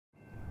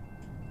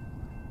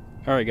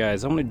Alright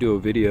guys, I'm going to do a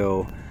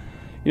video.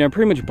 I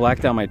pretty much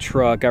blacked out my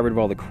truck, got rid of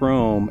all the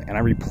chrome, and I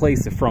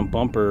replaced the front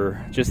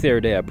bumper just the other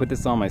day. I put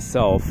this on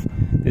myself.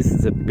 This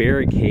is a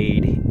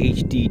Barricade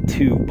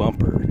HD2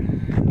 bumper.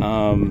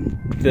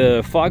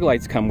 The fog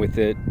lights come with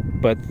it,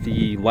 but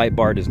the light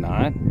bar does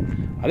not.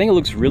 I think it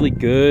looks really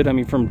good. I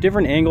mean, from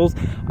different angles.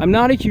 I'm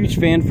not a huge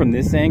fan from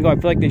this angle. I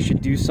feel like they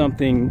should do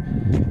something,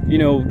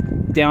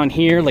 down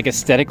here, like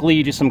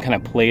aesthetically, just some kind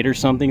of plate or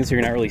something, so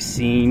you're not really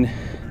seeing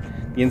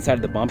the inside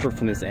of the bumper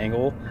from this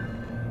angle.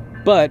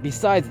 But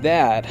besides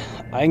that,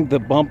 I think the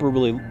bumper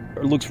really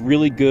looks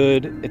really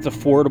good. It's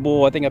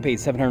affordable. I think I paid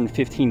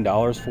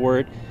 $715 for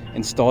it.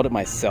 Installed it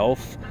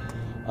myself.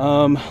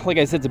 Like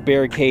I said, it's a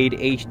Barricade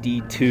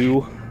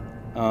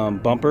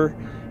HD2 bumper,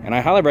 and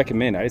I highly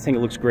recommend it. I just think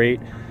it looks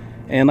great.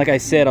 And like I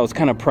said, I was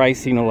kind of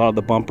pricing a lot of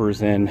the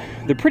bumpers, and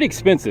they're pretty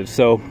expensive.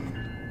 So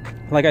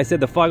like I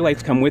said, the fog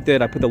lights come with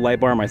it. I put the light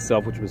bar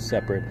myself, which was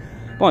separate.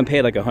 I only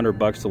paid like $100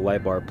 for the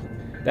light bar.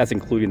 That's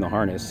including the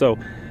harness. So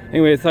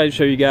anyway, I thought I'd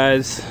show you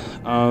guys.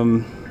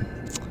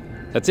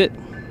 That's it.